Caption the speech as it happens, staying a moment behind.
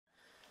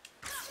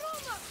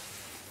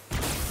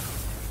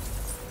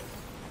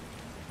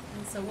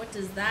And so what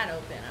does that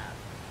open up?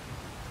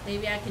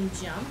 Maybe I can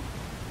jump?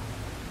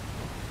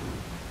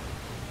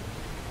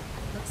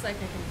 Looks like I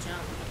can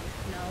jump.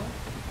 No?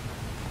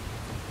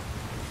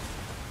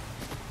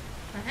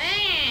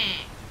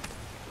 Aha!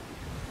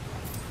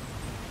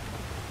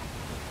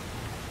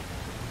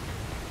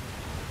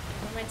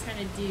 What am I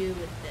trying to do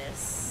with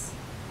this?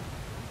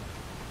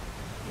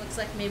 Looks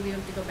like maybe we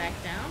have to go back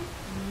down.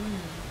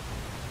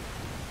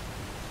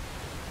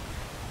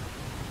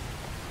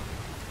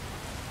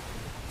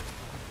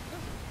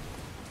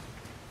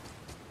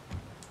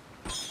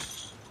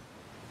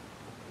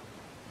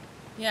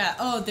 Yeah,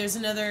 oh, there's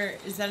another,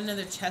 is that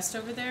another chest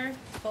over there?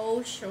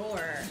 Oh,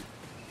 sure.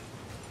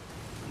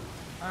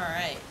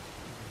 Alright.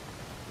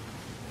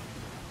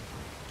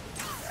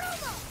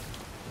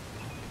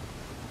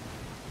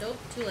 Nope,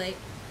 too late.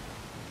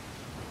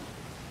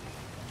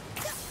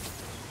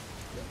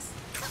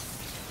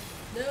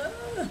 No!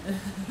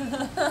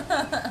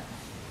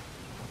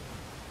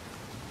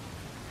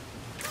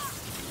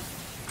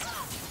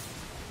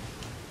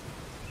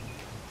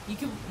 You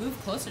can move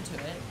closer to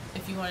it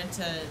if you wanted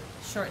to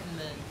shorten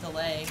the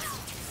delay.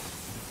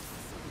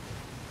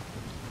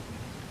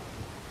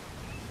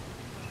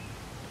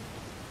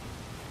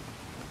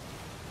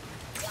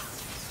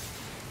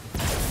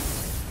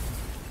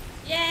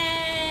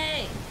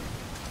 Yay!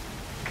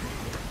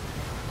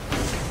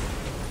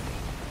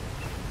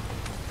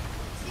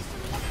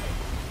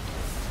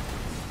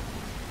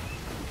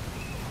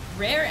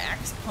 Rare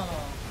axe pummel.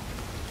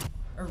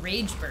 Or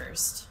rage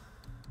burst.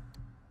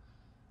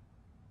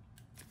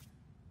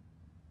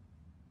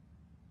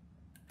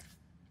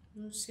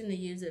 I'm just gonna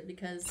use it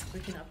because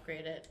we can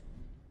upgrade it.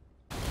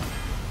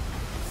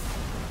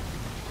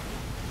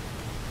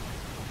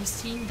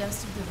 Pristine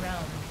dust of the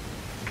realm.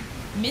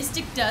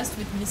 Mystic dust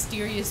with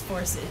mysterious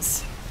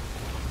forces.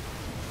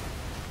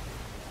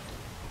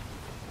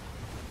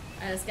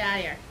 Alright, let's get out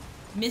of here.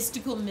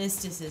 Mystical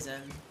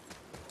mysticism.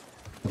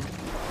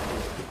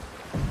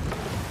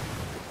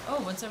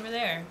 Oh, what's over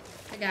there?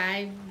 A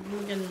guy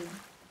looking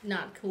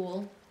not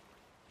cool.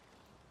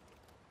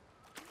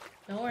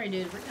 Don't worry,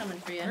 dude. We're coming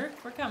for you.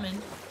 We're coming.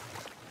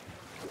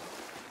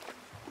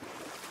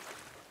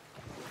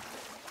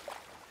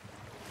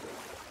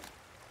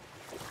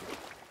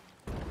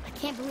 I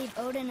can't believe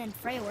Odin and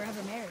Freya were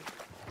ever married.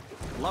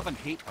 Love and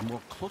hate are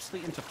more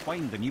closely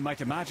intertwined than you might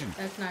imagine.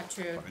 That's not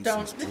true. For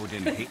instance,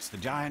 Odin hates the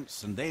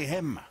giants and they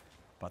him.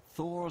 But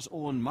Thor's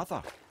own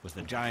mother was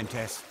the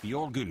giantess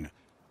Fjorgun,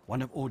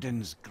 one of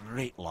Odin's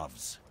great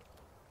loves.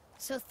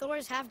 So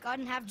Thor's half god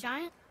and half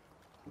giant?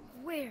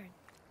 Weird.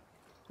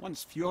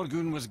 Once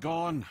Fjorgun was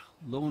gone,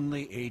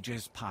 lonely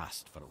ages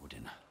passed for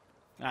Odin.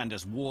 And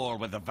as war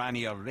with the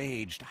Vanir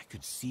raged, I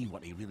could see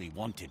what he really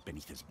wanted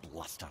beneath his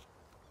bluster.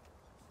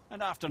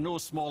 And after no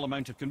small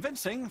amount of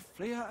convincing,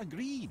 Freya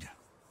agreed.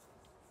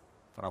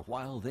 For a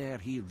while there,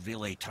 he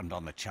really turned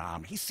on the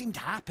charm. He seemed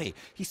happy.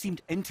 He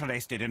seemed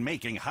interested in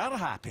making her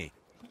happy.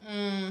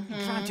 He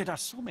granted her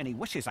so many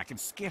wishes I can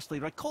scarcely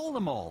recall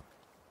them all.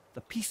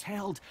 The peace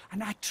held,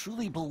 and I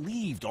truly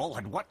believed all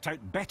had worked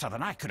out better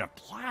than I could have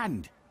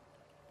planned.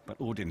 But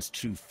Odin's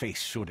true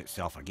face showed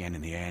itself again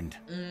in the end.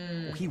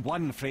 He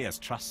won Freya's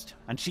trust,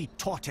 and she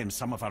taught him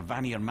some of her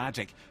Vanir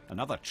magic,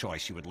 another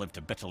choice she would live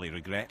to bitterly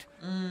regret.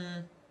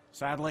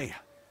 Sadly,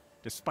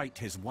 despite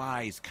his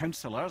wise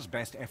counselors'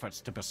 best efforts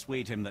to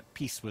persuade him that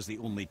peace was the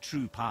only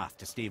true path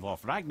to stave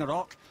off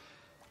Ragnarok,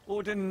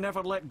 Odin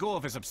never let go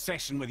of his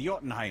obsession with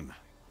Jotunheim.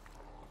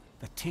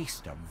 The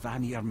taste of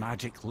Vanir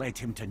magic led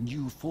him to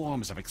new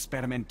forms of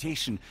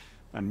experimentation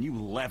and new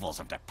levels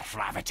of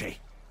depravity.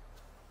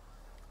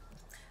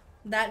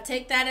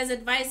 Take that as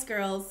advice,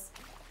 girls.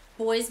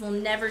 Boys will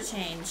never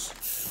change.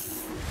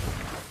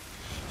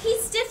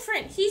 He's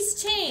different.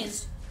 He's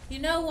changed. You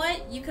know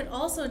what? You could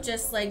also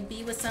just like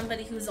be with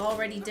somebody who's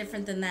already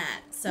different than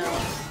that. So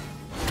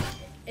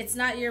it's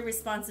not your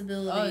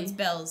responsibility. Oh, it's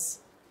bells.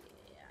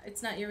 Yeah,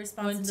 it's not your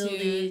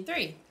responsibility. 1, 2,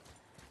 3.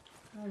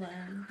 Hold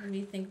on. Let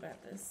me think about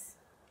this.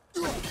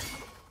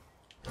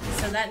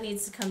 So that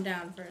needs to come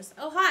down first.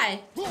 Oh,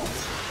 hi.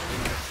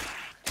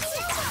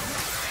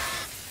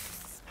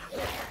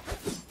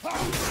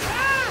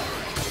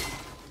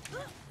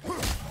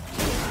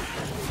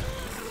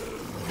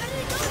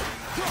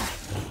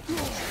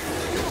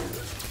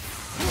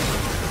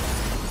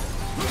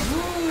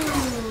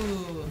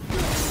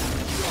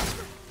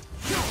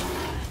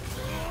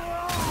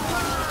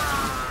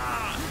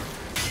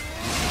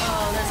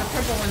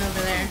 Purple one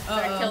over there.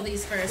 Gotta kill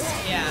these first.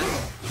 Yeah.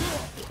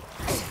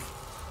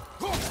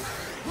 Oh,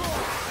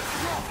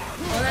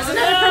 there's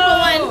another purple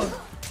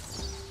one.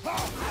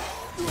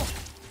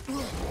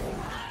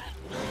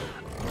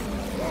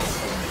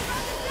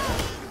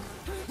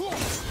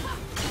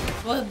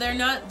 Well, they're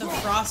not the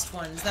frost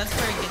ones. That's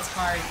where it gets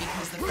hard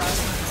because the frost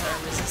ones are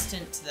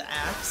resistant to the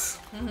axe.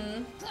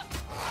 Ooh.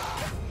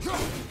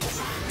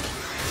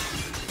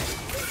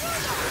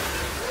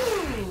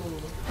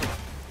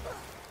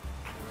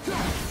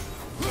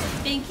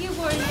 Thank you,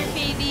 warrior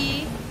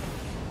baby.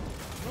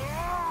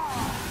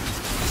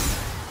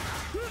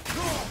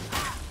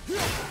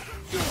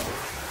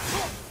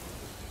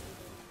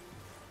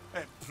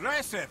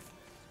 impressive.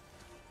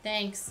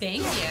 Thanks.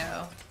 Thank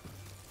you.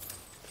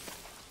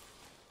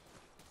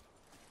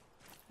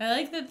 I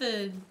like that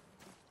the...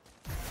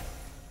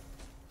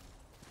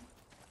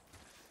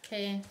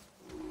 Okay.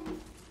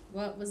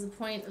 What was the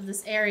point of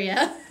this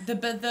area?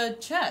 The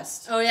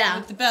chest. Oh, yeah.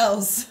 With the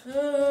bells.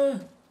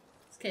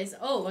 Okay, so...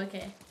 Oh,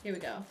 okay. Here we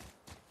go.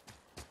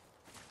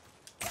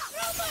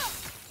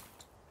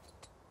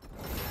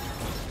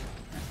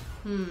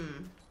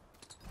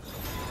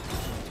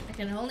 I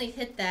can only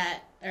hit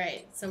that.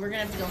 Alright, so we're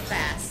gonna have to go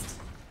fast.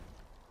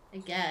 I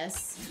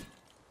guess.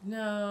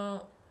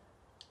 No.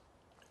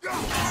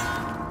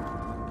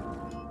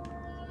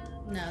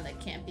 No, that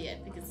can't be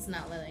it because it's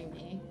not letting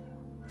me.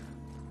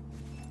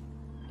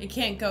 It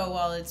can't go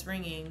while it's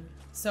ringing.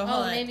 So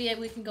hold Oh, on. maybe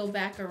we can go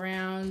back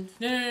around.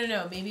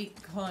 No. Maybe,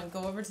 hold on.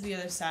 Go over to the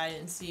other side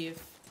and see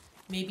if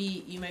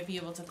maybe you might be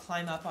able to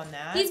climb up on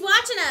that. He's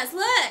watching us,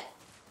 look!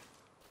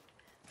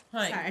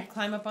 Hi, Sorry.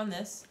 climb up on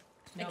this.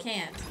 I Nope.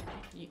 can't.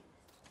 You-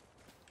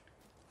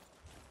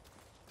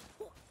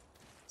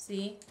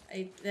 See?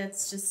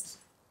 That's just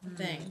the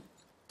thing.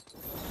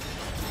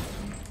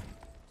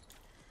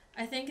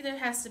 I think there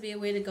has to be a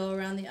way to go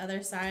around the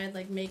other side,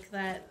 like make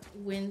that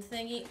wind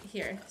thingy.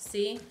 Here,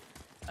 see?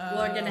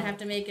 We're gonna have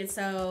to make it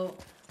so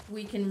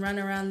we can run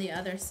around the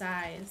other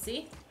side.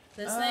 See?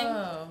 This thing?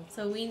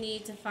 So we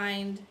need to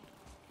find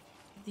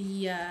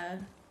the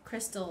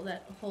crystal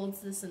that holds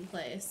this in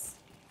place.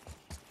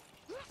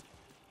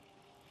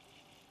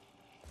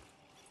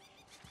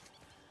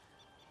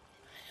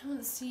 I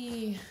don't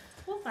see...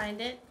 We'll find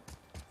it.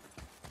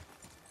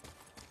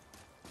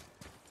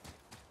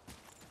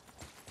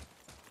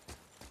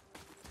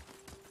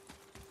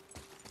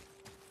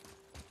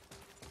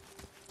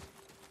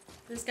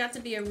 There's got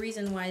to be a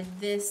reason why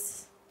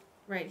this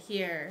right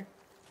here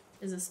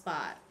is a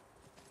spot.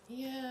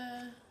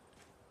 Yeah.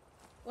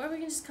 Or we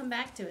can just come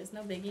back to it. It's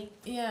no biggie.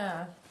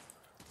 Yeah.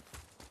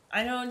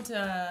 I don't,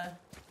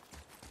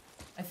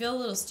 I feel a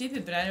little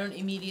stupid, but I don't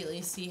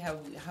immediately see how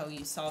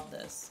you solve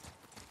this.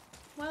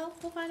 Well,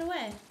 we'll find a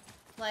way.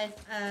 Life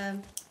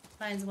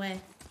finds a way.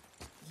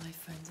 Life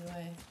finds a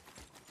way.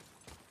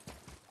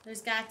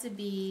 There's got to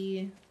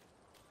be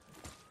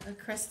a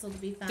crystal to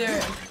be found.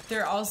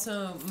 There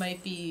also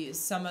might be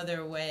some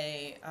other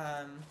way,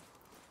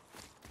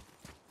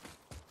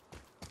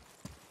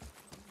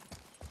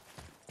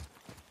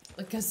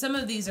 because some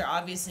of these are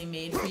obviously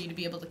made for you to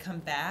be able to come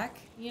back,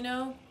 you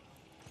know?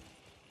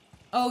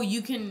 Oh,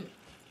 you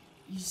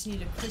just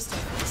need a crystal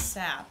for the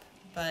sap,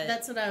 but...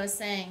 That's what I was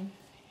saying.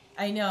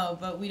 I know,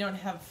 but we don't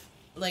have,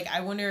 like, I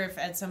wonder if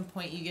at some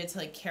point you get to,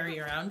 like, carry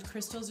around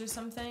crystals or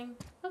something.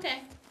 Okay.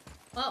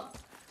 Well,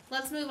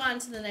 let's move on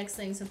to the next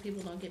thing so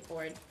people don't get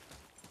bored.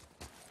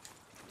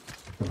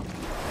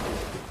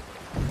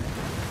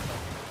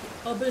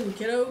 Up in,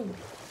 kiddo.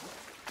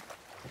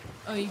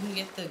 Oh, you can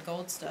get the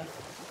gold stuff.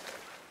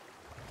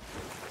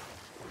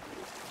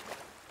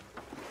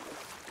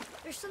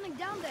 There's something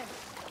down there.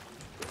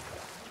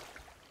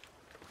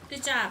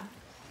 Good job.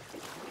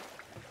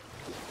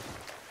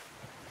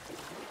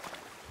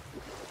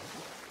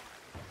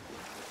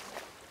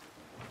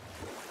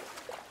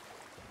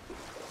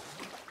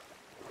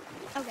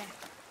 Okay.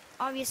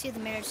 Obviously the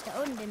marriage to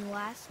Odin didn't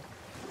last.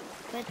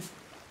 But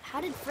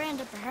how did Frey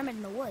end up a hermit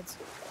in the woods?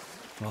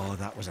 Oh,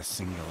 that was a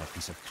singular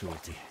piece of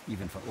cruelty,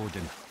 even for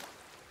Odin.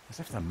 As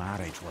if the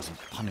marriage wasn't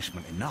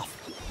punishment enough.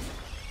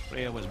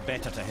 Freya was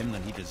better to him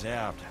than he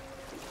deserved.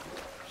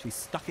 She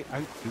stuck it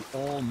out through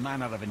all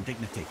manner of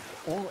indignity,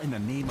 all in the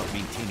name of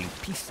maintaining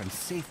peace and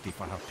safety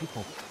for her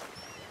people.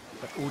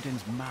 But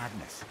Odin's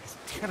madness, his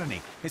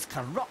tyranny, his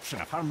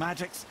corruption of her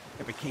magics,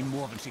 it became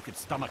more than she could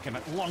stomach, and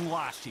at long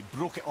last she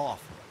broke it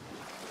off.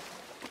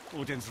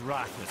 Odin's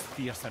wrath was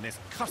fierce, and his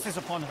curses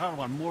upon her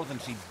were more than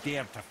she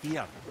dared to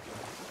fear.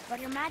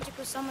 But her magic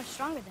was so much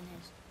stronger than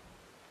his.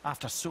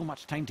 After so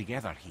much time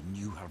together, he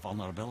knew her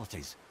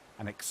vulnerabilities,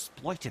 and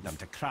exploited them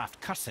to craft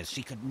curses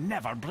she could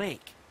never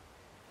break.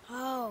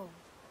 Oh,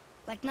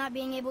 like not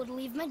being able to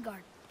leave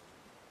Midgard.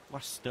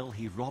 Worse still,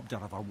 he robbed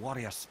her of her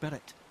warrior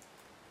spirit.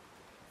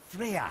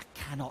 Freya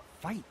cannot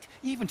fight,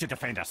 even to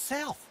defend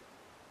herself.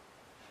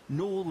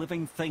 No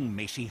living thing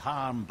may she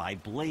harm by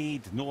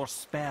blade nor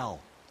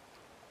spell.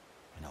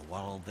 In a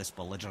world this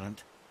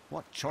belligerent,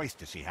 what choice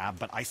does she have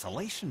but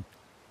isolation?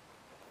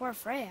 Poor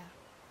Freya.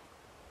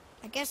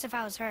 I guess if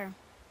I was her,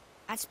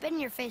 I'd spit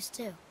in your face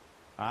too.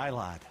 Aye,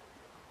 lad.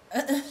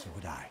 So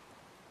would I.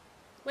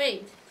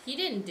 Wait, he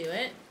didn't do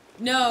it.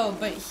 No,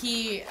 but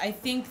I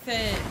think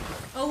that...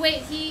 Oh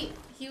wait, he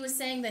was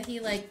saying that he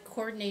like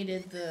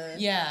coordinated the...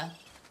 Yeah.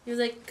 He was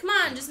like, come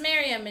on, just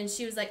marry him. And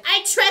she was like,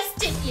 I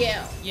trusted you.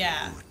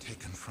 Yeah. You were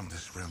taken from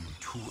this realm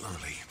too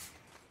early.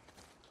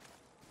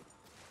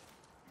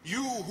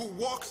 You who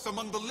walks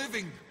among the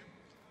living,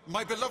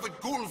 my beloved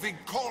Gulvig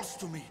calls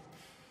to me.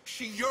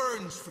 She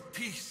yearns for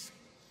peace,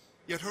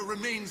 yet her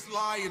remains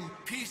lie in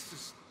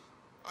pieces.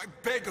 I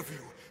beg of you,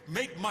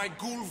 make my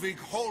Gulvig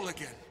whole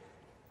again.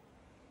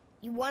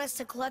 You want us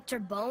to collect her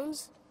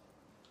bones?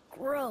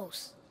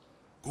 Gross.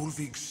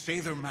 Gulvig's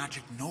Sather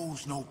magic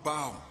knows no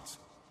bounds.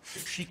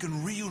 She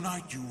can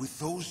reunite you with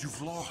those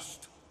you've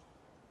lost.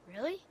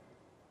 Really?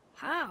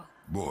 How?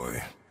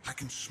 Boy. I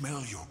can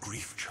smell your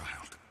grief,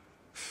 child.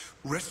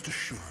 Rest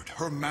assured,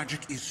 her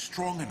magic is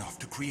strong enough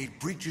to create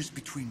bridges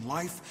between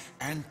life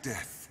and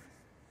death.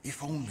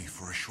 If only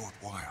for a short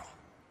while.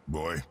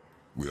 Boy,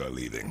 we are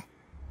leaving.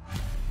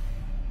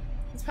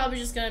 It's probably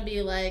just gonna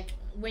be like,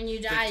 when you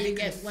die, you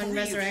get one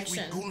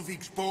resurrection. Sweet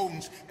Gulvig's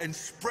bones and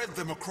spread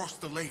them across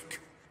the lake.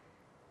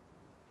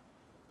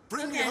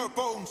 Bring me her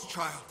bones,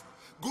 child.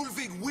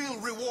 Gulvig will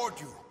reward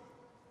you.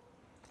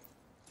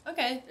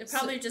 Okay. It'd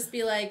probably just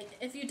be like,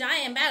 if you die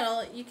in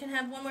battle, you can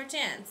have one more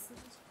chance.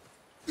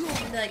 You'd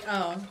be like,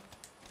 oh.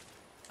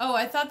 Oh,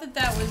 I thought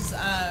that was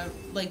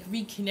like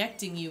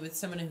reconnecting you with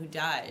someone who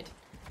died.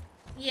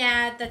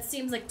 Yeah, that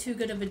seems like too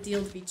good of a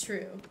deal to be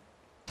true.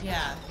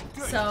 Yeah.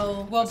 Good.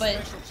 So. Well, The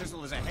but special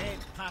chisel is ahead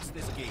past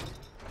this gate.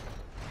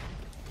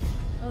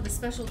 Oh, the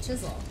special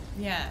chisel.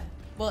 yeah.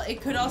 Well, it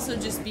could also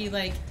just be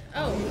like,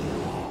 Oh.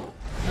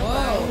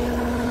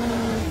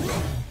 whoa.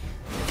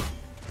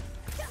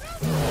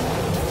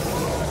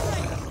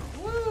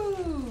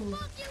 Woo.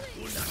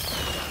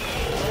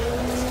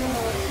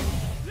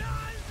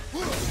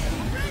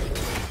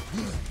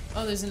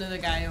 Oh, there's another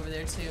guy over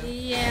there too.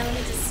 Yeah, let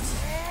me just.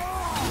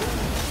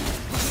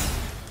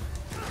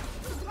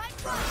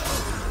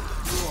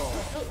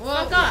 Whoa.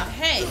 Fuck off.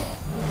 Hey.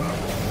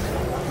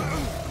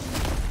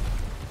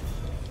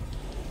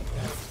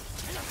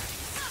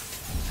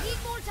 Need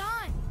more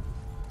time.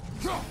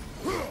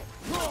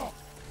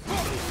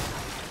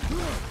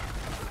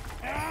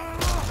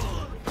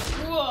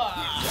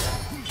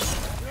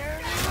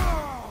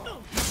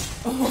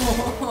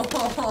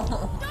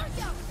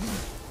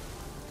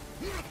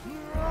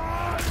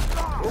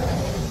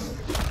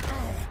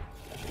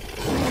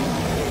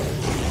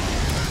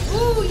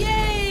 Ooh,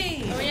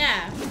 yay! Oh,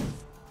 yeah.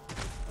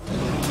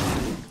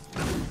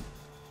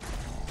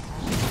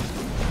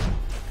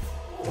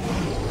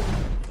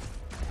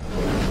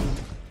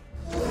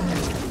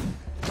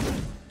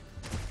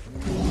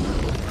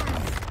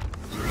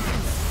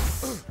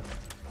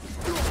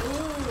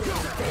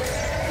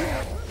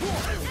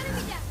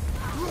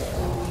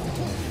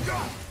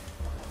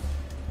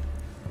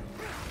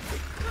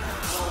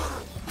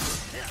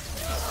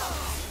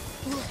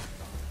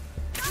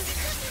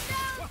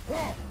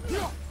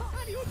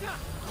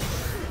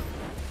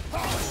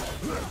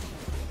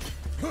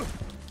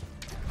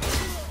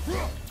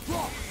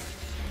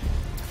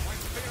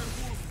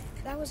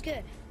 That was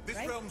good, This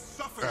right? realm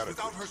suffers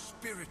without her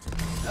spirit.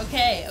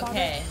 Okay,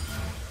 okay.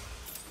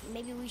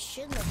 Maybe we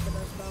should look for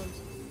those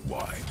bones.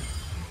 Why?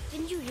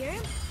 Didn't you hear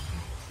him?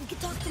 We could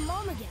talk to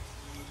Mom again.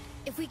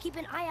 If we keep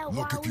an eye out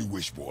Look while if you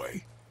wish,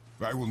 boy.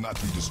 I will not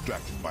be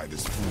distracted by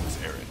this fool's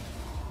errand.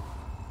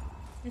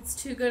 It's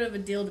too good of a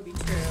deal to be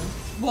true.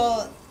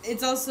 Well,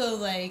 it's also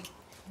like,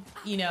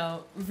 you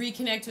know,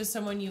 reconnect with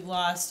someone you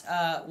lost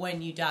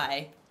when you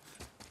die.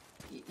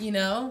 You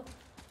know?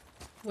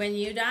 When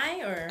you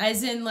die, or?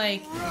 As in,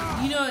 like,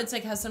 you know, it's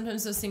like how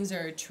sometimes those things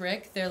are a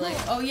trick. They're like,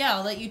 oh yeah,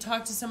 I'll let you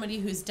talk to somebody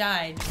who's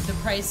died. The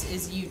price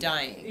is you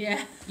dying.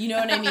 Yeah. You know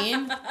what I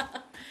mean?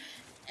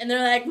 And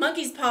they're like,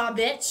 monkey's paw,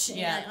 bitch. And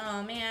Yeah. you're like,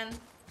 oh, man.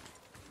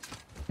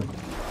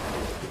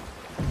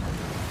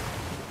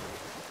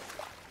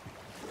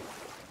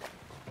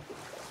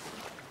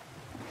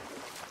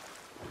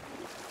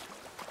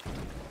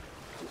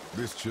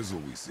 This chisel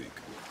we seek,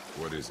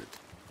 what is it?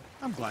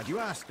 I'm glad you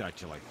asked,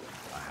 actually.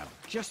 I have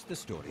just the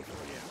story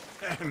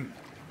for you.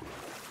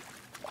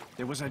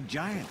 There was a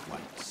giant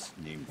once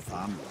named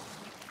Fum.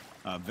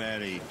 A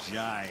very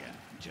giant,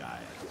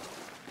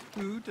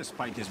 who,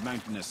 despite his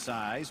mountainous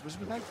size, was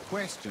without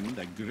question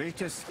the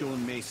greatest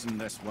stonemason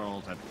this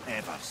world had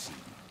ever seen.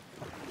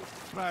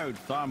 Proud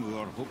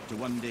Thamur hoped to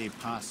one day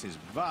pass his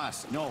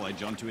vast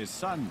knowledge on to his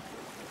son.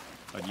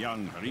 But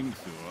young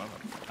Hrimthur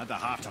had the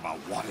heart of a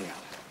warrior.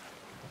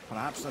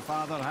 Perhaps the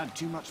father had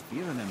too much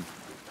fear in him,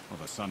 or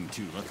the son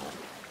too little.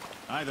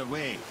 Either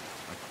way,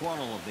 a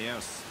quarrel of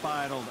theirs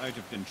spiraled out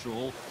of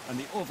control, and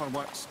the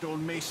overworked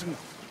stonemason,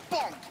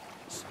 bonk,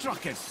 struck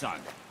his son.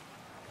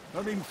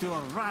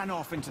 Hrimthur ran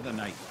off into the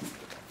night.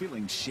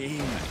 Feeling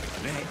shame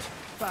and regret,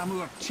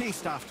 Thamur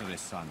chased after his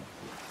son.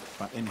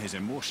 But in his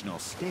emotional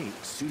state,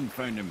 soon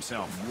found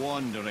himself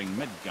wandering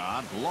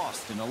Midgard,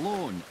 lost and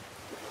alone.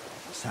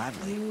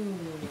 Sadly,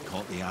 he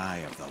caught the eye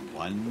of the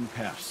one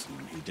person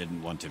he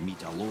didn't want to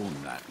meet alone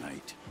that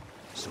night,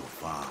 so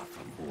far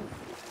from home.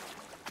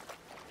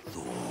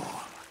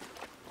 Thor.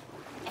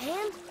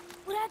 And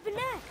what happened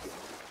next?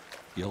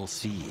 You'll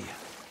see.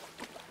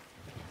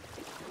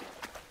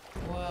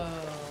 Whoa.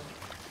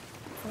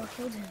 Thor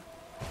killed him.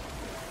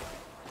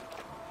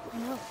 Oh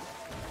no.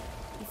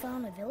 He fell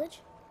in a village?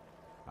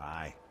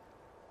 Aye.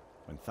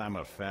 When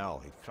Thamur fell,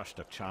 he'd crushed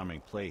a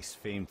charming place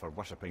famed for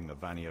worshipping the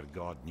Vanir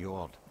god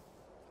Njord.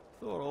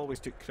 Thor always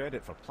took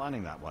credit for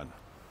planning that one.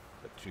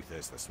 But truth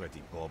is, the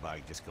sweaty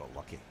ballbag just got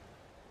lucky.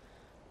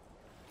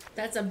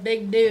 That's a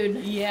big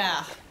dude.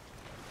 Yeah.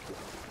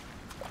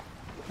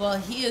 Well,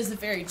 he is a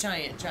very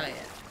giant.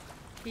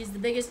 He's the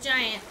biggest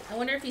giant. I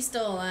wonder if he's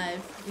still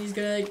alive. He's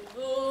gonna like,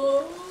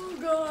 oh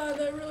god,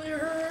 that really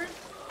hurt.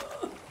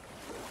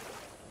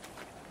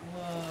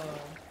 Whoa.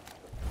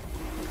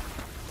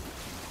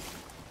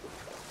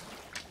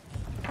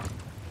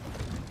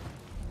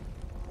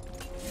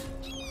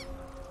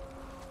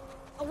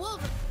 A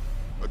wolverine.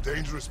 A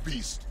dangerous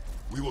beast.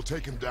 We will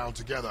take him down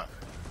together.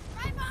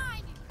 Right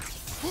behind you.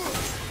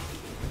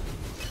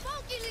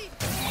 Smoky leaf.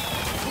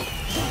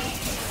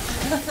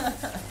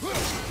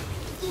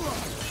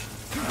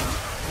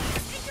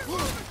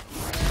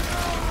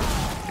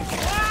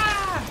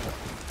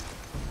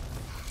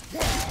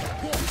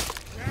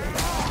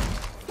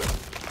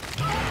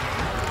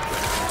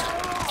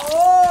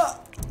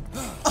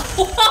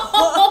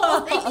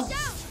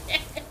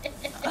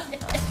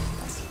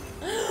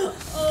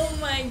 Oh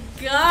my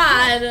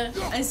god.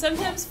 I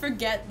sometimes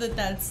forget that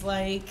that's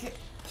like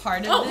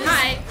part of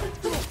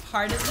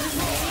part of this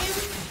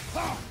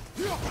game.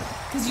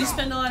 Because you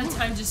spend a lot of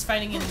time just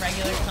fighting in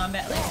regular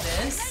combat like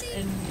this,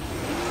 and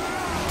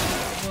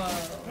whoa.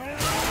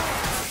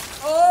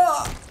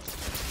 Oh! I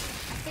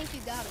think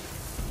you got him.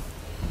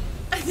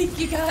 I think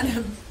you got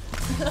him.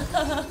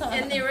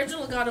 In the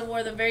original God of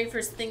War, the very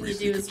first thing you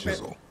do is rip.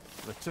 chisel.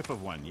 The tip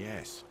of one,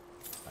 yes.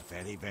 A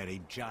very,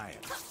 very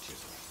giant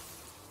chisel.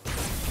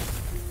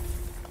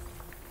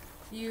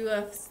 You,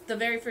 the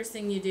very first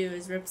thing you do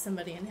is rip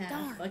somebody in half,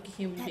 Darn, like a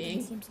human that being.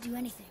 didn't seem to do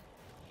anything.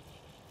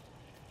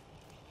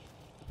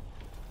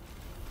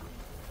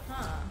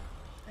 Huh.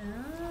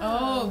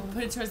 Oh,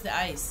 put it towards the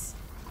ice.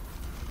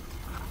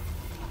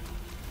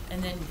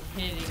 And then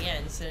hit it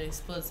again so it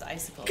explodes the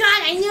icicle.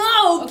 God, I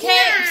know! Okay,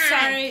 God! I'm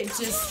sorry.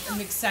 Just, I'm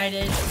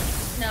excited.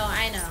 No,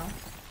 I know.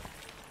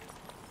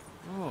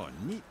 Oh,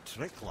 neat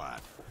trick,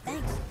 lad.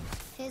 Thanks.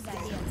 His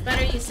idea. It's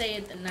better you say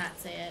it than not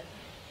say it.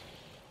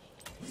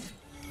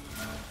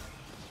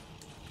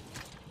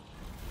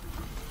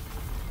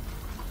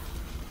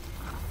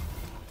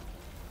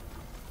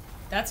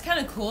 That's kind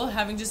of cool,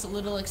 having just a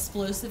little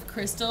explosive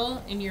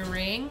crystal in your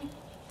ring.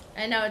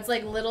 I know, it's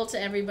like little to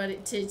everybody,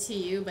 to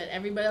you, but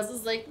everybody else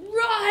is like,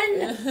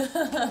 run!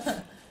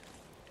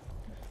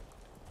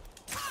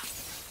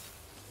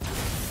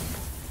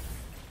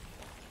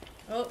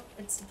 Oh,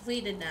 it's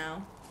depleted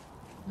now.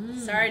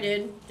 Sorry,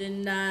 dude.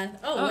 Didn't,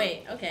 oh,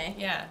 wait, okay.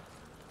 Yeah.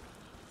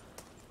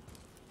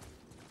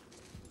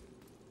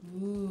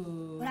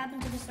 Ooh. What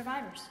happened to the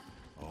survivors?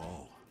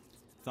 Oh,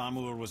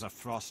 Thamur was a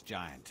frost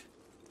giant.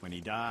 When he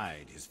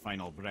died, his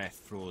final breath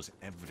froze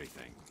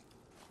everything.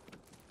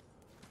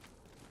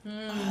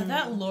 Oh,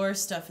 that lore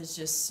stuff is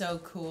just so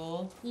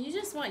cool. You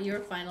just want your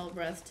final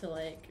breath to,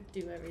 like,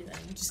 do everything.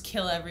 Just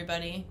kill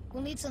everybody.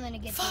 We'll need something to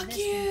get Fuck through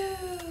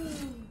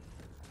this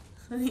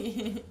one.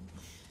 you!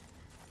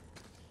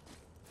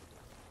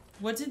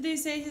 What did they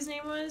say his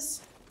name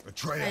was?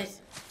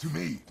 Atreus, to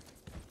me.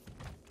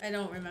 I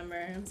don't remember,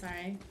 I'm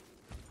sorry.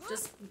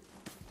 Just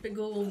big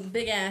old,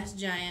 big-ass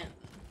giant.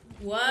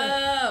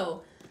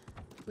 Whoa!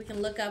 We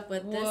can look up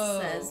what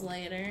this says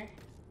later.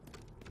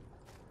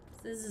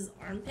 This is his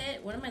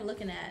armpit? What am I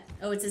looking at?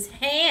 Oh, it's his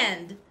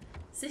hand!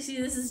 See,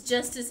 this is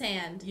just his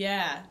hand.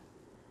 Yeah.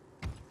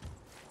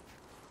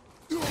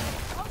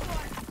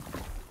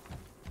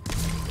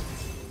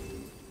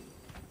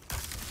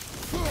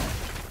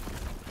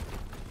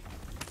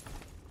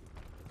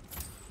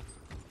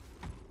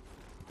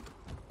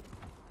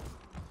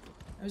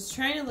 I was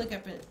trying to look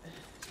up it.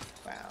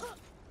 Wow.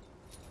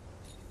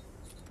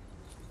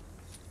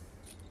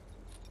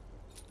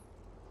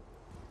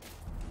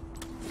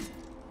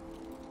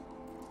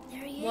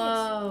 There he is.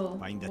 Whoa.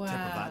 Find the tip of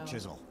that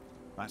chisel.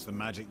 That's the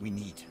magic we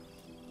need.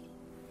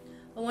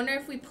 I wonder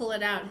if we pull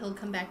it out, he'll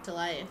come back to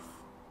life.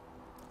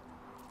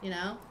 You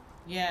know?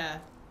 Yeah.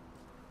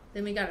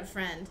 Then we got a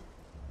friend.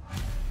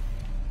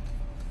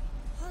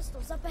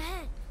 Hostiles up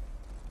ahead.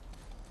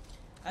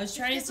 I was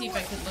trying to see if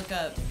I could look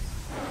up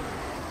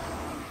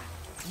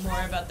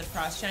more about the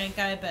frost giant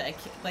guy, but I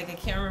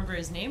can't remember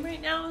his name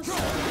right now. So.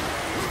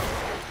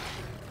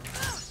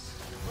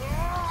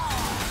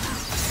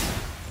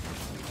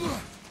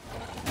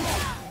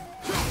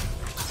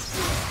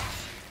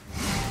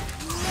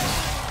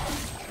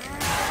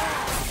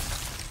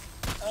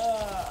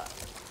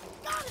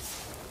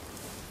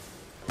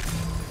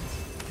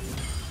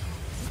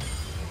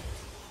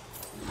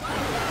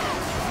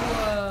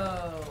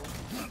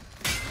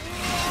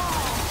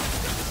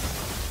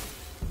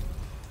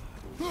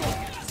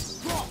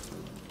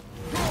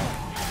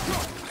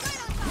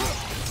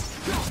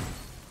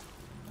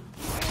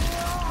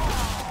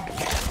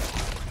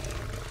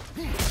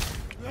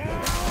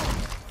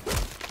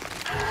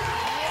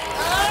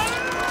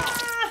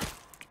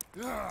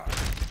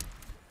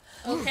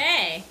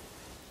 Okay.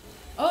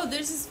 Oh,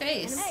 there's his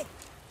face. Hey,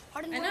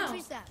 I didn't I know.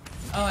 want to that.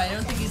 Oh, I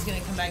don't think he's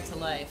gonna come back to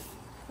life.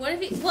 What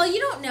if he... Well, you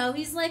don't know.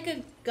 He's like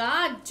a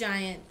god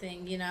giant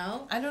thing, you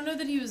know? I don't know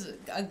that he was.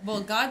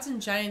 Well, gods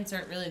and giants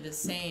aren't really the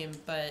same,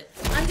 but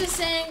I'm just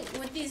saying,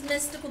 with these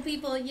mystical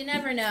people, you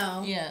never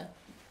know. yeah.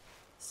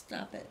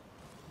 Stop it.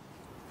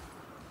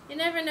 You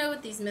never know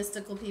with these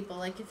mystical people.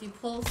 Like, if you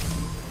pull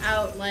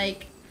out,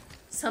 like,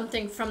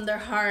 something from their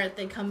heart,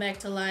 they come back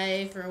to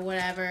life or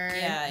whatever.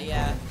 Yeah,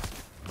 yeah.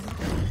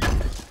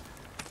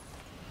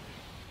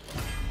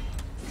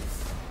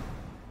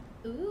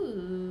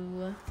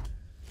 Ooh.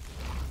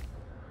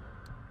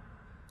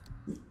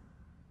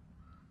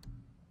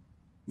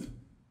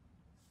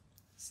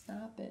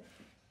 Stop it.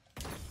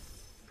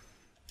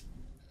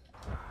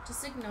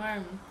 Just ignore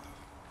him.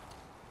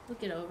 We'll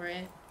get over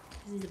it.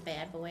 'Cause he's a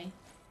bad boy.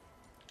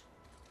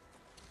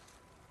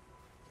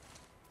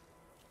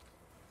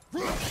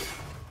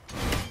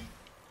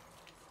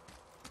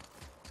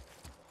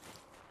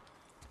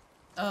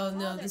 Oh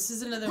no, this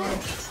is another one.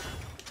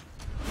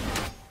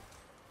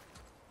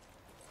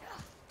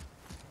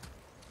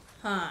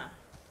 Huh.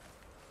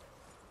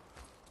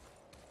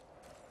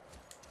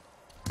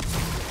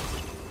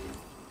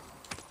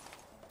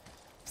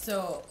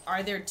 So,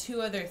 are there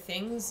two other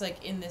things,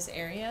 like, in this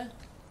area?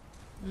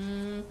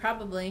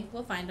 Probably.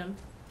 We'll find them.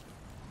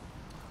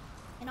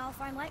 And I'll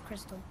find light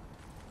crystal.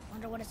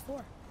 Wonder what it's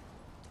for.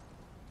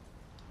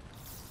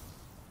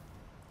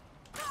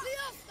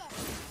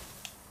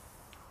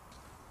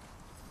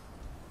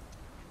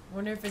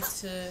 Wonder if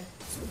it's to...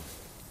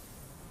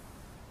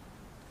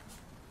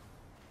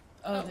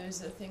 Oh,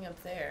 there's a thing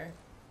up there.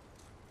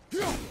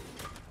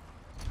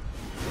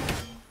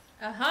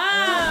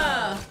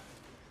 Aha!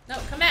 No,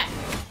 come back.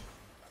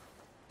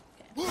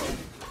 Okay.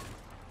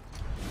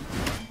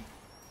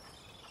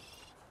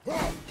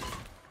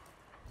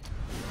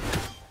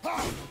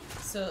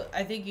 So,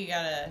 I think you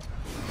gotta...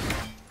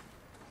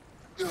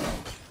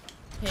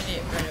 hit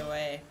it right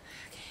away.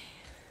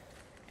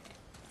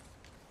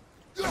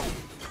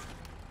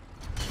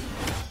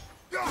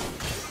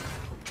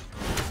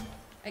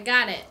 I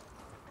got it.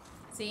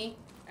 See?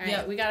 Alright,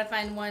 Yep. we gotta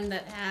find one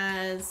that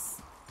has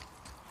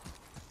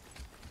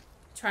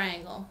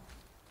triangle.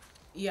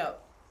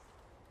 Yep.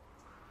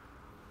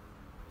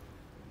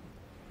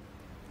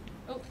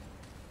 Oh.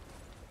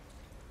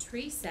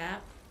 Tree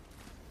sap.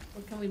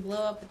 What can we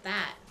blow up with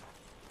that?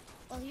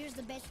 Well, here's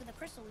the base for the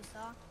crystal we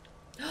saw.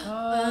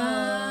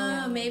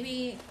 Oh,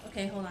 maybe.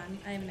 Okay, hold on.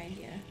 I have an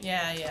idea.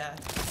 Yeah, yeah.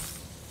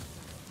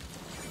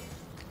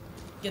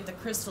 Get the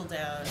crystal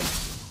down.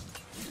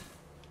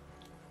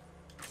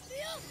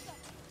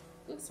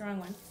 Oops, wrong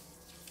one.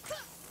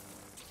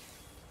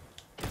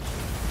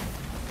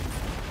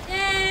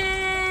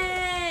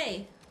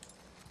 Yay!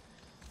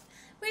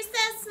 We're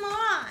so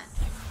smart.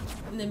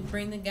 And then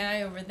bring the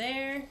guy over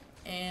there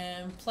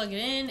and plug it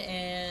in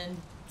and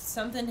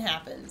something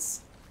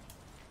happens.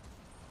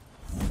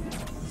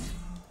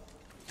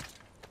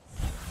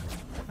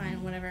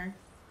 Fine, whatever.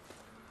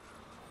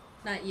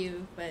 Not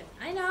you, but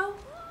I know.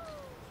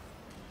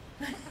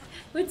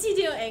 What's he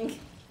doing?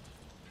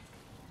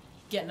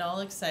 Getting all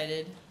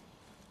excited.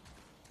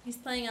 He's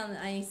playing on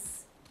the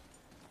ice.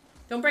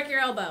 Don't break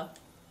your elbow.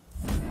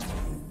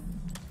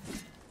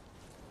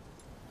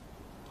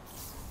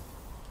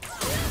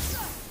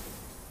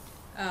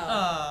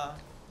 Oh.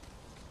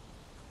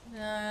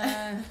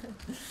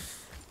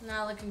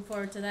 Not looking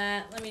forward to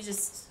that. Let me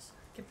just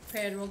get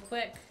prepared real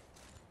quick.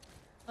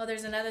 Oh,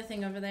 there's another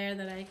thing over there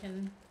that I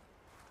can...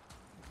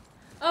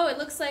 Oh, it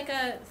looks like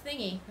a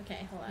thingy.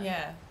 Okay, hold on.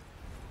 Yeah.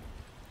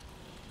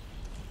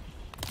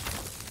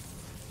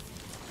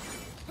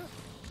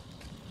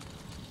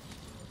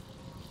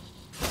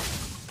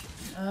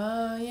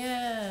 Oh,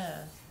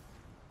 yeah.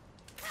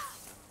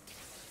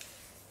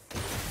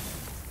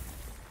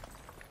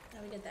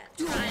 Now we get that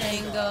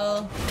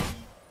Triangle.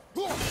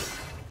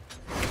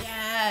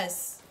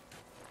 Yes.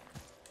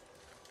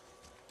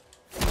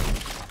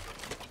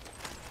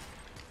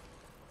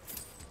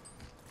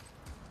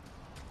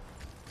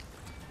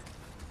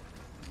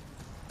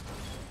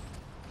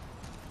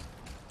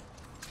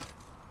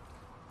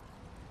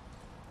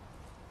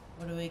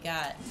 What do we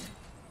got?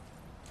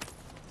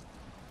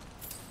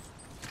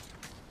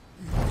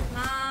 Come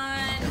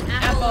on,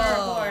 apple or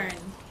horn.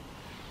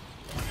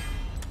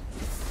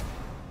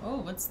 Oh,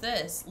 what's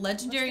this?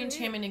 Legendary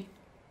enchantment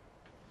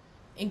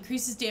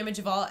increases damage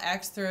of all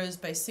axe throws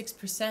by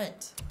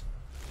 6%.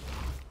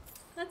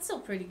 That's still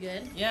pretty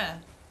good. Yeah.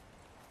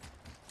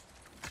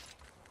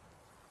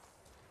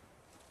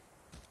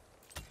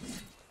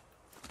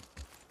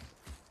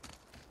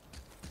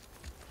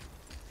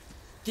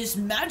 This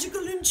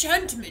magical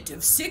enchantment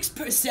of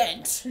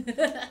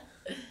 6%.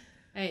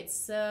 Alright,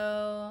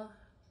 so...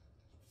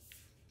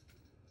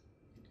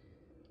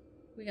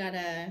 We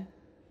gotta...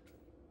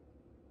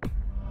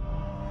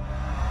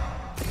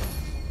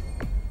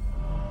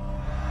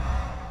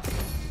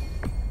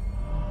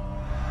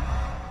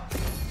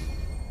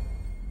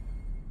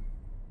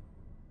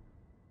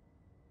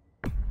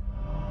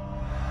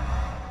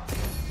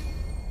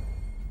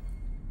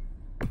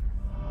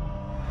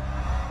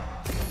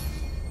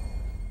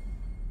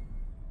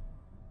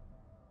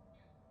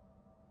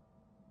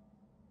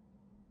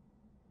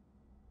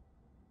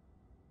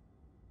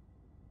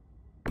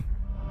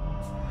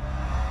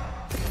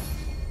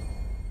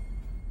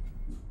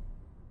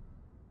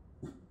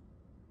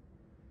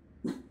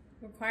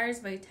 Requires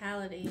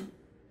vitality.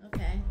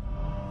 Okay.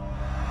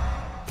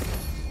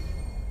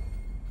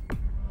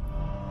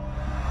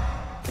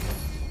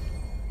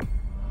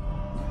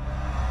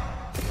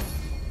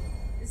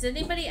 Is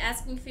anybody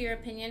asking for your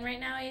opinion right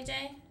now, AJ?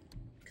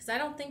 Because I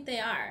don't think they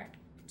are.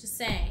 Just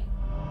saying.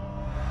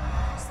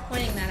 Just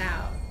pointing that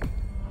out.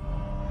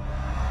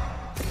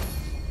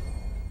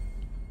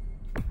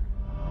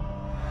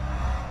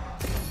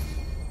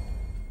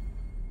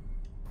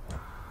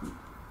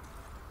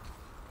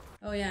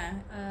 Oh yeah,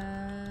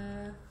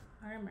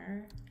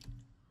 armor.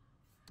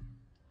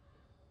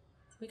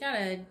 We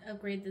gotta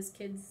upgrade this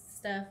kid's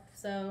stuff,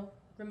 so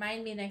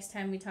remind me next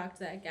time we talk to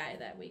that guy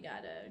that we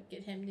gotta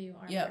get him new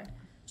armor. Yep.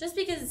 Just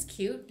because it's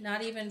cute,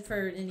 not even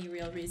for any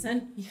real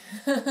reason.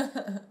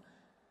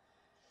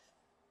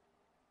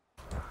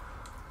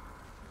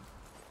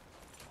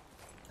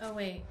 Oh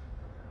wait.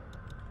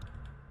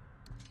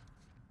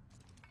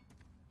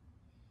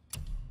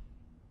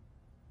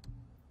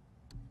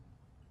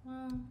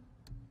 Well,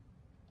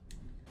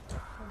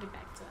 we'll get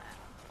back to that.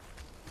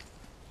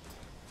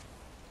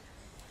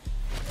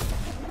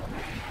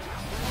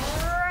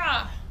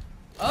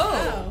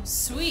 Oh,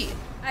 sweet.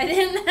 I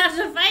didn't have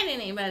to fight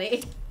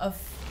anybody. Of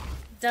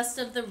Dust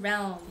of the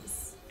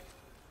Realms.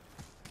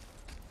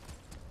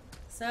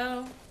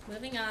 So,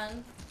 moving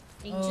on.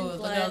 Ancient blood.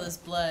 Look at all this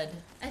blood.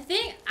 I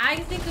think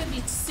it would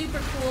be super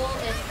cool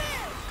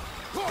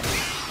if...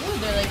 Ooh,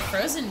 they're like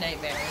frozen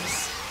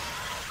nightmares.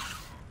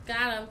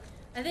 Got him.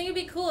 I think it'd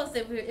be cool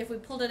if we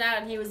pulled it out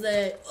and he was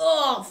like,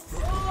 oh,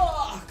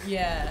 fuck!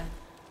 Yeah.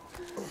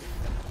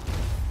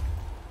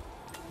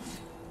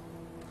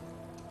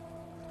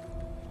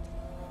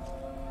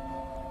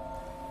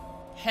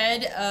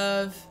 Head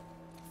of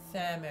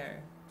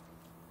Thammer.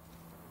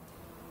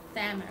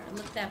 Thammer,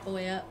 look that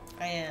boy up.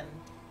 I am.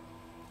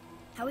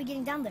 How are we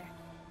getting down there?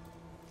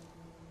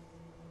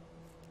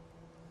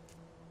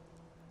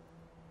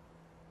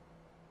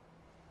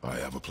 I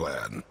have a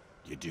plan.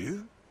 You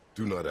do?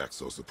 Do not act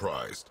so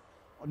surprised.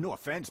 Oh, no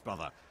offense,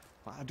 brother,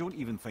 but I don't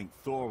even think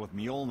Thor with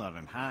Mjolnir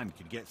in hand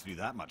could get through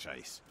that much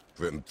ice.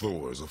 Then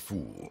Thor is a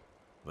fool.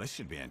 This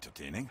should be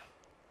entertaining.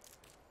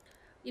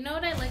 You know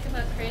what I like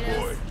about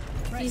Kratos?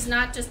 Boy. He's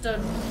not just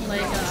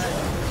like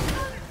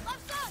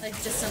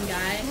just some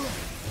guy.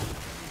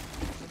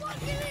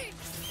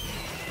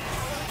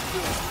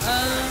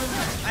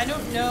 I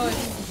don't know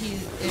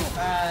if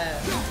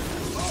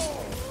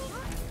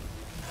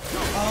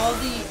all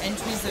the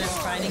entries that I'm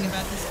finding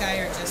about this guy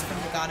are just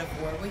from the God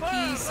of War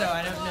wiki, so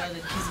I don't know that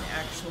he's an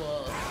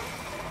actual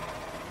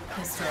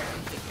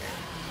historical figure.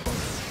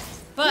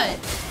 But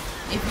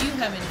if you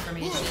have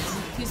information,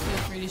 please feel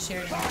free to share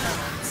it in the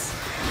comments.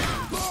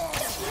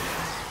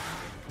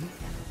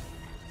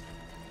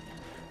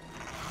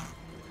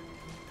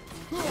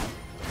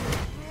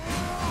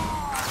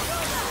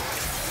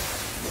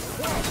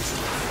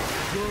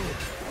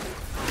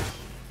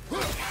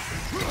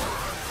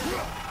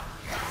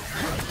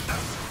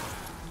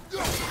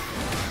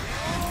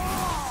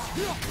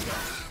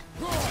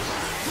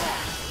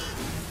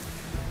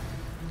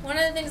 One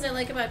of the things I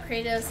like about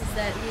Kratos is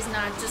that he's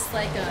not just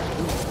like a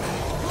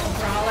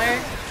brawler.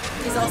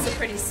 He's also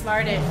pretty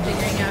smart at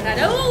figuring out how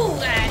to. Oh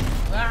god!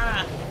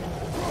 Ah.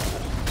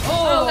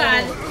 Oh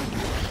god!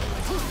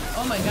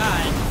 Oh my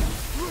god!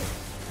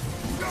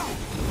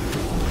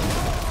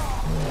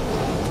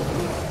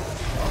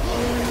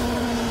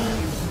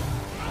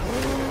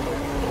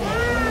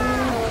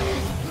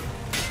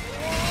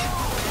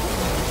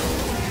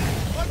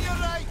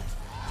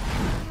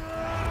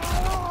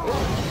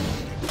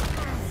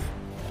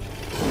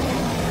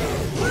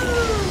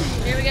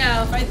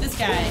 Fight this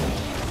guy.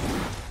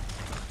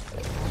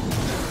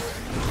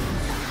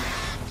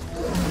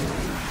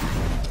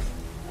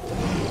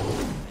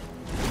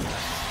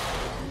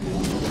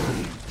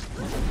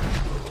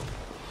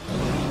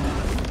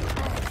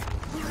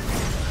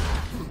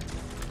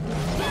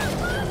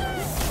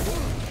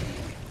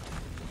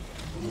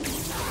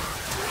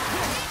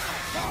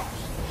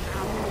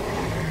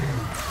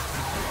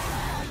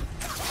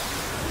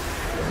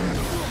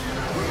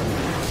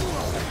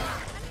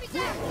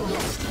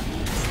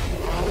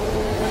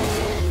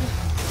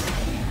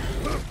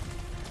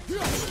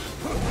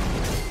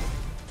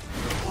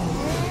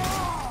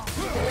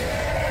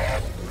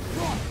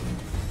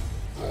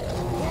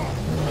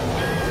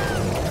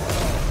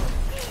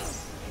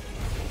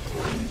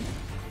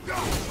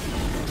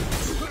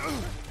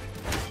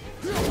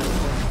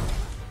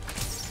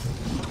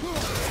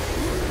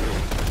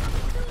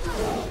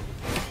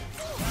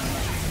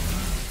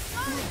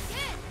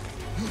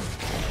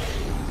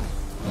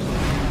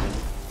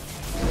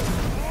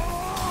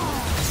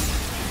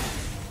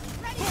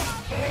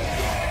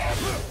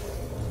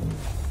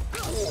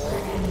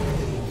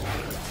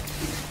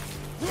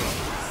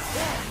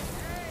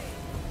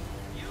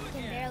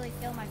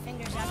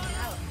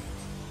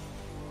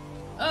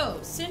 Oh,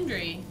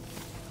 Sindri.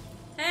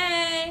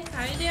 Hey,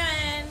 how you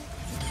doing?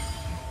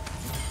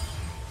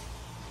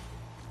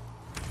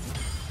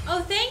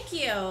 Oh, thank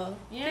you.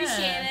 Yeah.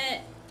 Appreciate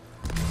it.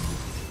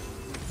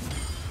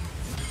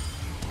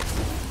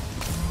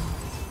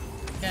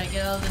 Gotta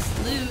get all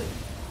this loot.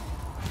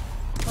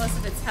 Most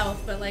of it's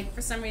health, but like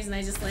for some reason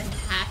I just like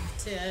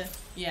have to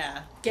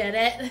Yeah. get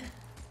it.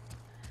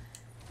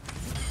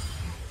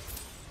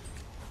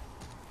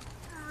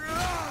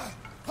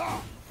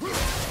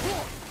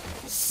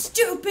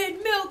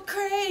 Stupid milk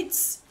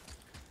crates!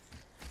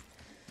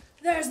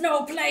 There's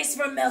no place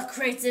for milk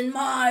crates in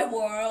my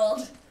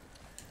world.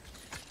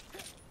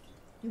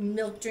 You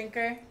milk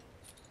drinker.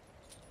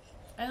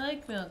 I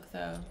like milk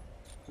though.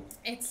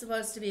 It's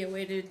supposed to be a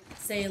way to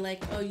say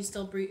like, oh, you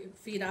still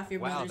feed off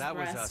your Wow, mother's that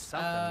was breast.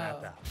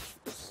 something,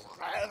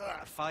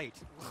 that fight.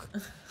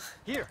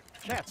 Here,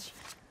 catch.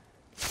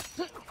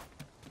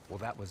 Well,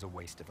 that was a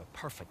waste of a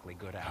perfectly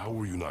good How apple.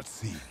 were you not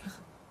seen?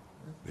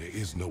 There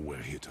is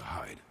nowhere here to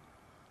hide.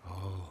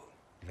 Oh,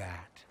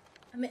 that.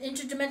 I'm an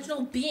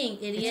interdimensional being,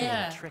 It's idiot.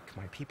 Yeah. a trick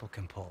my people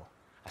can pull.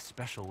 A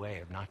special way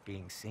of not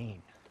being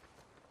seen.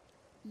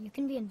 You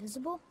can be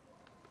invisible?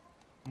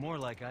 More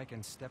like I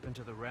can step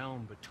into the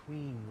realm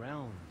between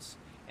realms.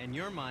 And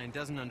your mind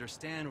doesn't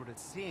understand what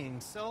it's seeing,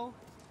 so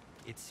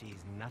it sees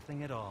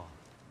nothing at all.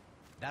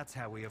 That's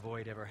how we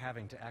avoid ever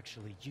having to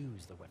actually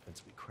use the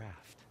weapons we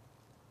craft.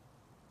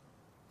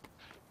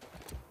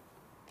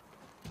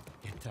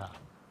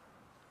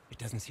 It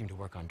doesn't seem to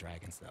work on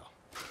dragons,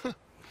 though.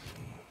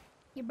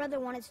 Your brother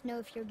wanted to know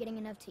if you're getting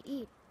enough to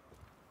eat.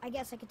 I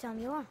guess I could tell him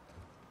you are.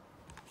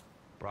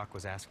 Brock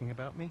was asking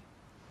about me?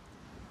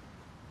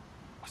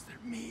 Was there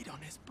meat on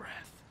his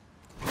breath?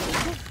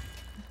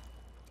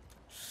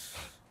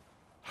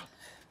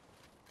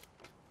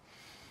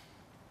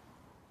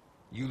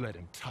 You let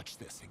him touch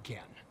this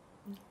again.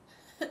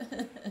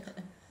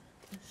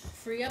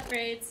 Free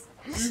upgrades.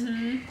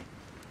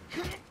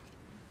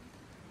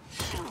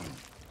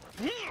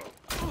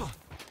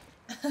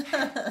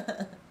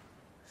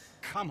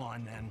 Come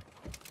on, then.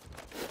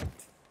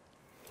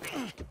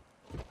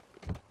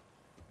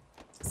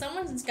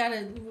 Someone's got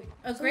a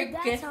great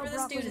that's gift how for this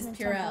Brock dude was is in the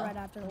temple Purell. right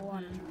after the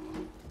water.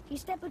 He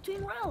stepped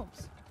between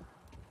realms.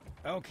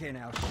 Okay,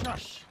 now,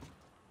 shush.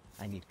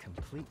 I need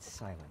complete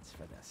silence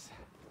for this.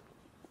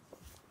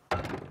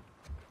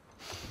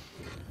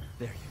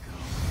 There you go.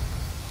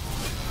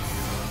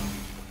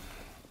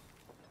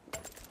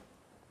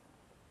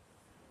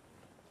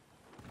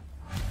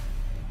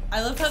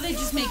 I love how they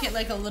just make it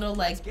like a little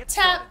like Get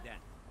Tap. started, then.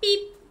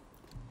 Beep.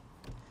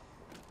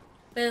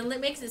 But it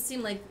makes it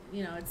seem like,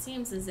 you know, it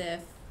seems as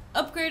if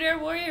upgrade our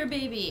warrior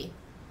baby.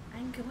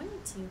 I'm going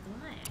to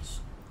blush.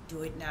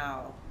 Do it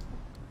now.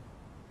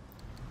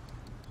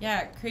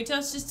 Yeah,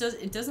 Kratos just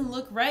doesn't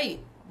look right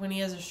when he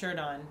has a shirt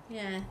on.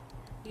 Yeah.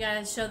 You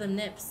gotta show them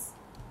nips.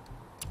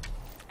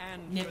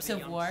 And Nips for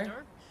the of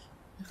war.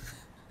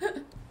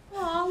 youngster,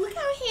 Aw, look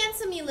how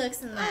handsome he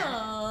looks in that.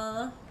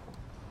 Aww.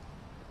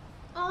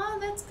 Aw,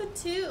 that's good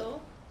too.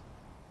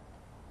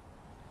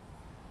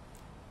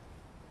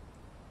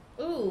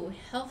 Ooh,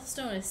 health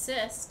stone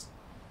assist.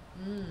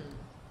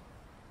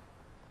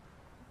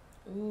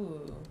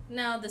 Ooh.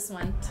 Now this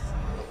one.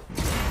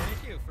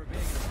 Thank you for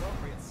being an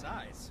appropriate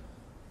size.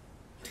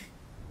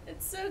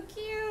 It's so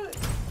cute.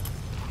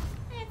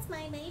 That's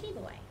my lady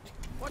boy.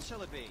 What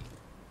shall it be?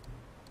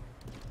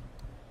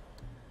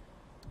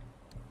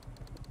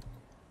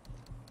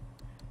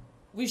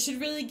 We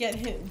should really get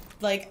him.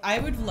 Like, I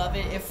would love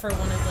it if for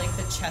one of like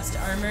the chest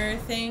armor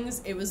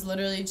things, it was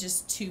literally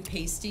just 2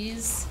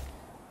 pasties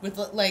with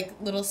like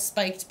little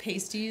spiked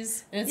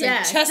pasties, and it's Yeah,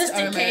 like chest just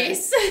armor, in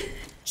case.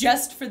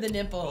 just for the Oh,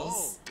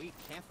 nipples. we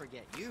can't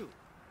forget you.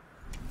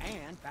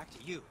 And back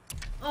to you.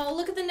 Oh,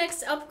 look at the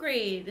next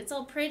upgrade. It's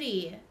all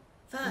pretty.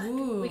 Fuck.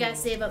 Ooh. We gotta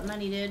save up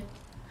money, dude.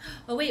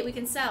 Oh wait, we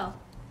can sell.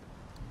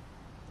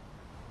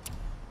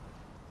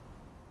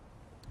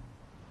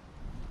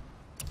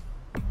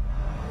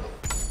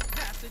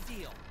 That's a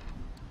deal.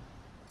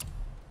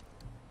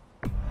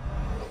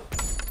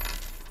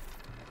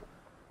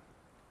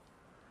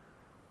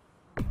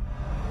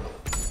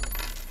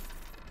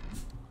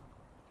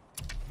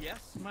 Yes,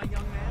 my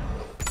young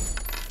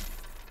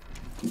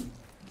man?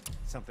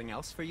 Something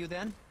else for you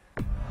then?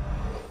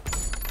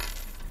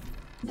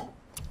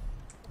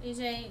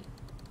 AJ,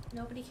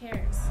 nobody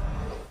cares.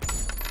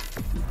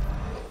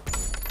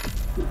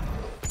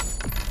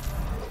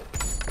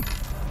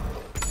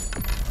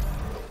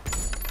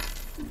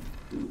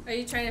 Are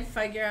you trying to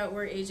figure out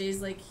where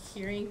AJ's like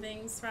hearing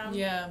things from?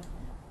 Yeah.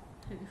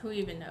 Who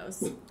even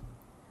knows?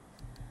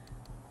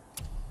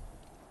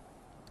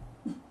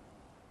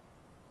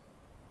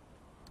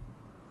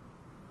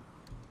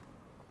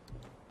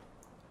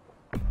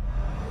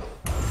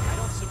 I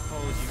don't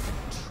suppose you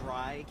could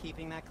try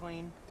keeping that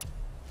clean?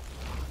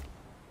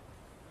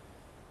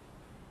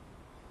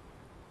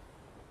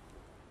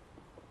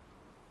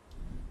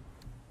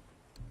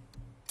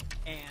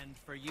 And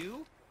for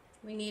you?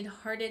 We need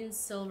hardened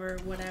silver,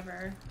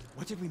 whatever.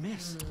 What did we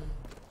miss?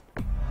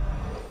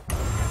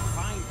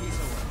 Fine piece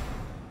of work.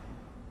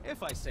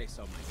 If I say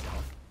so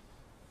myself.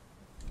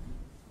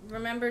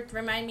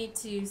 Remind me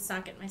to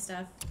socket my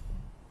stuff.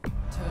 To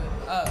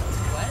what?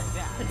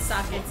 That Put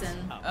sockets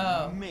in.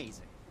 Oh.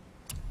 amazing.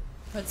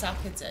 Put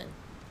sockets in.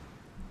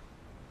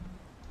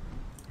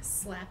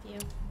 Slap you.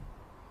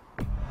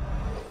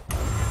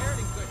 Prepared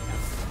in good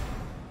health.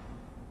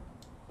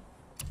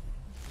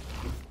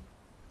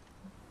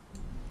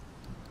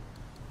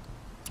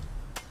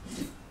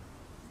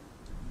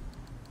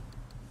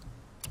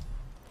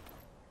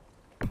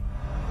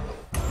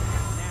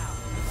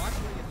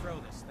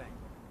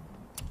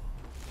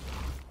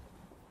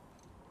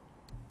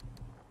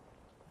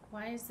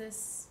 Why is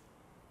this?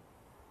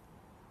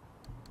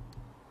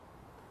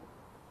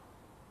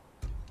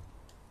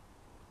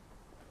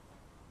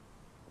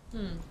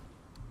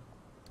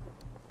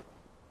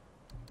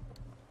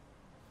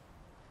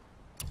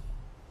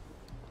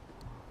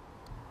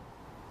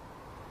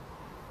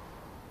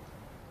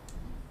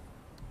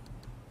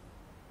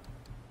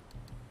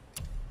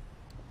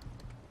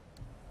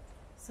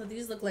 So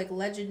these look like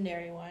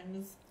legendary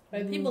ones.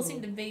 But people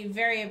seem to be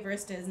very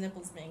averse to his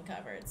nipples being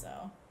covered,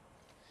 so.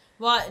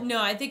 Well,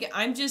 no, I think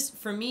I'm just,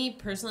 for me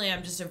personally,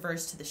 I'm just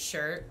averse to the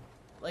shirt.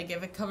 Like,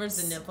 if it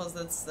covers the nipples,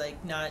 that's,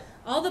 like, not...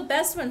 All the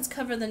best ones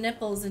cover the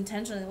nipples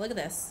intentionally. Look at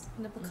this.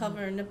 Nipple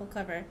cover, nipple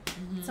cover.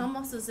 It's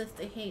almost as if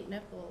they hate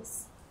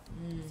nipples.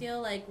 I feel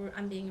like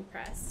I'm being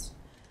oppressed.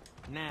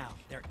 Now,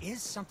 there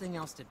is something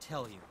else to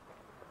tell you.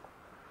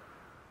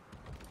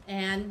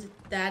 And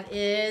that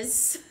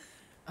is...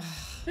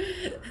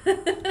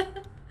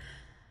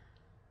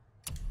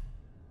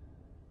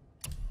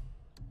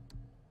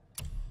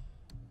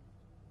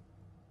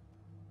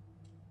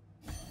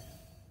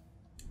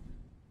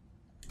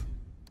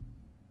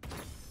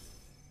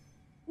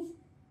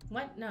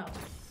 What? No.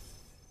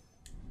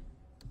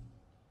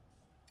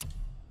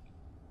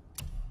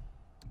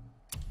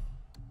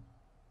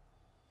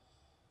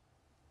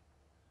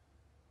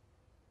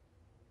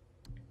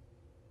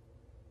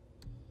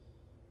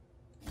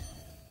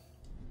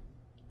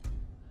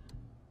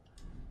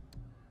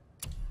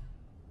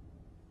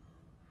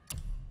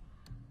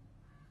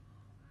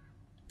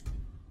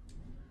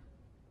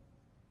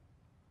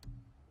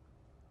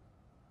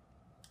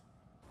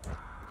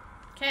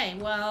 Okay,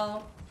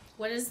 well,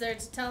 what is there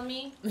to tell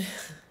me?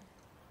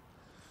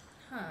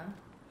 Huh.